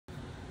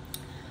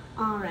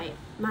Alright,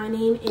 my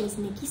name is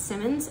Nikki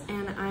Simmons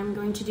and I'm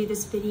going to do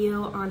this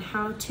video on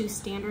how to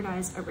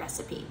standardize a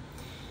recipe.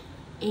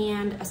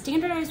 And a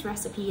standardized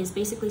recipe is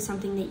basically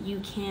something that you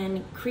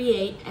can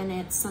create, and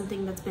it's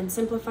something that's been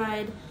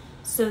simplified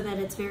so that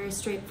it's very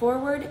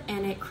straightforward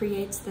and it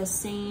creates the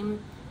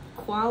same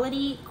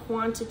quality,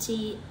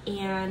 quantity,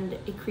 and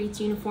it creates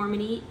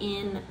uniformity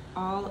in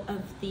all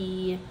of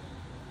the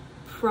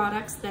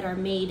products that are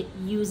made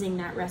using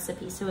that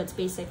recipe. So it's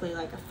basically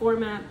like a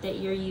format that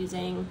you're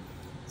using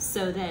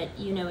so that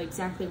you know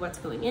exactly what's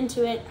going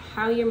into it,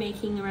 how you're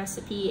making the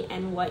recipe,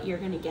 and what you're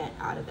going to get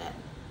out of it.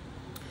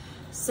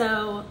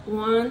 So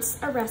once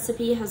a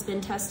recipe has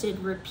been tested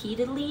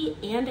repeatedly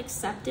and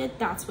accepted,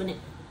 that's when it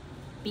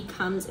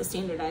becomes a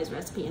standardized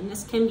recipe, and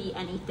this can be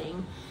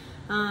anything.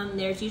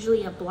 There's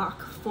usually a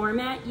block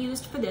format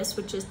used for this,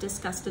 which is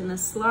discussed in the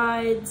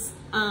slides,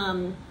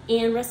 and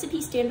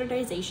recipe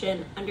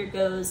standardization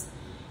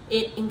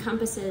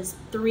encompasses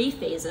 3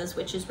 phases,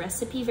 which is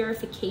recipe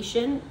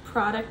verification,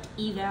 product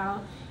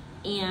eval,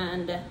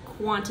 and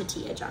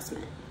quantity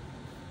adjustment.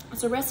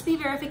 So recipe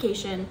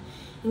verification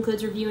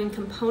includes reviewing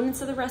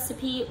components of the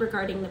recipe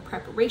regarding the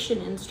preparation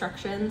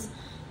instructions,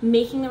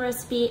 making the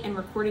recipe, and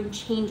recording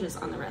changes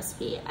on the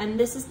recipe. And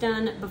this is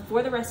done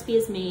before the recipe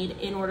is made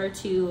in order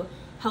to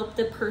help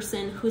the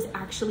person who's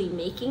actually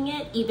making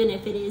it, even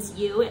if it is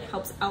you, it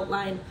helps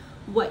outline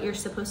what you're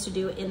supposed to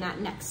do in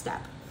that next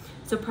step.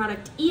 So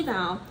product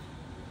eval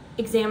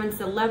examines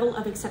the level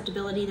of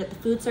acceptability that the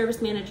food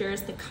service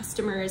managers, the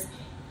customers,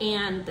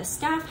 and the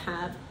staff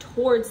have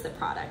towards the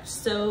product.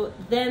 So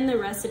then the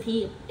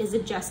recipe is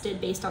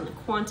adjusted based on the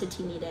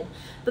quantity needed.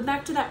 But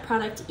back to that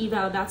product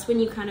eval, that's when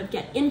you kind of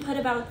get input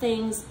about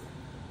things,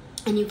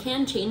 and you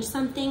can change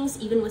some things.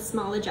 Even with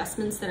small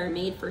adjustments that are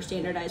made for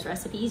standardized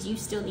recipes, you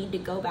still need to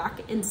go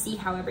back and see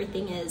how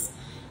everything is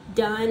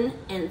done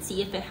and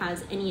see if it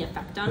has any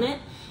effect on it.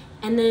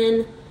 And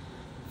then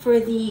for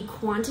the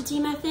quantity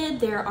method,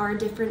 there are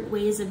different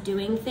ways of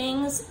doing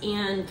things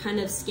and kind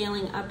of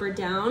scaling up or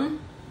down,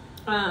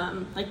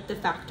 like the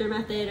factor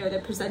method or the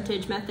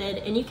percentage method,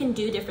 and you can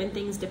do different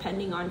things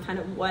depending on kind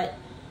of what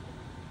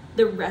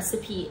the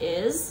recipe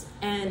is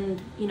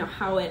and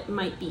how it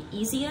might be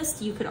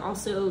easiest. You could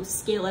also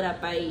scale it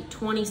up by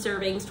 20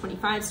 servings,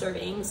 25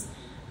 servings.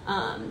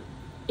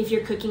 If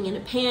you're cooking in a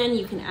pan,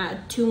 you can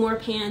add 2 more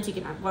pans, you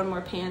can add 1 more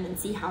pan and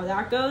see how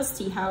that goes,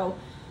 see how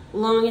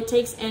long it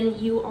takes.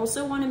 And you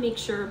also want to make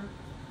sure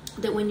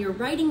that when you're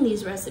writing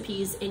these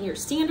recipes and you're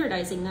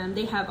standardizing them,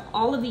 they have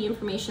all of the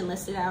information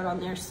listed out on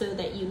there so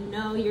that you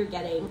know you're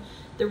getting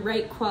the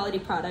right quality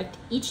product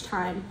each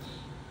time,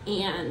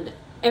 and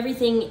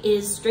everything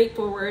is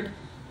straightforward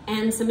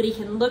and somebody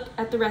can look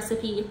at the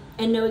recipe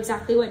and know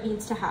exactly what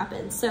needs to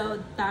happen.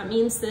 So that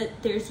means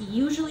that there's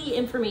usually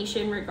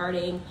information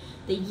regarding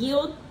the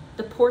yield,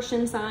 the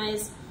portion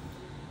size,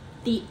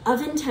 the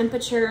oven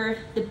temperature,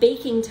 the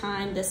baking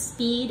time, the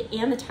speed,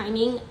 and the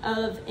timing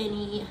of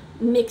any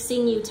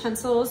mixing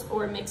utensils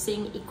or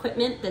mixing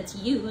equipment that's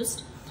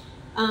used.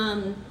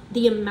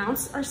 The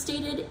amounts are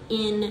stated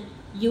in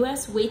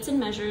US weights and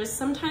measures.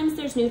 Sometimes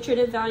there's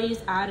nutritive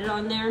values added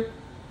on there.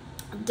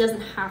 It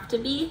doesn't have to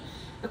be.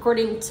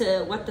 According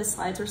to what the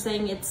slides were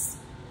saying, it's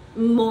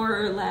more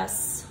or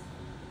less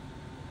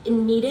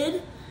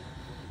needed.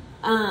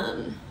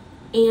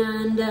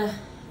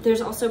 There's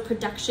also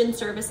production,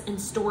 service, and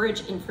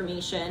storage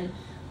information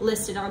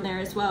listed on there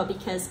as well,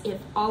 because if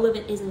all of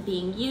it isn't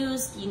being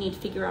used, you need to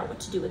figure out what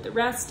to do with the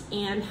rest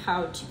and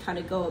how to kind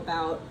of go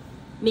about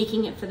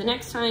making it for the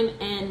next time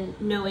and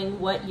knowing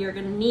what you're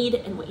going to need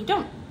and what you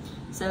don't.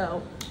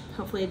 So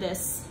hopefully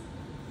this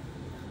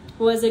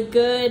was a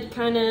good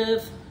kind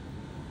of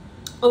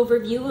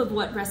overview of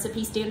what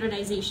recipe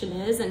standardization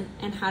is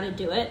and how to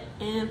do it.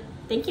 And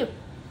thank you.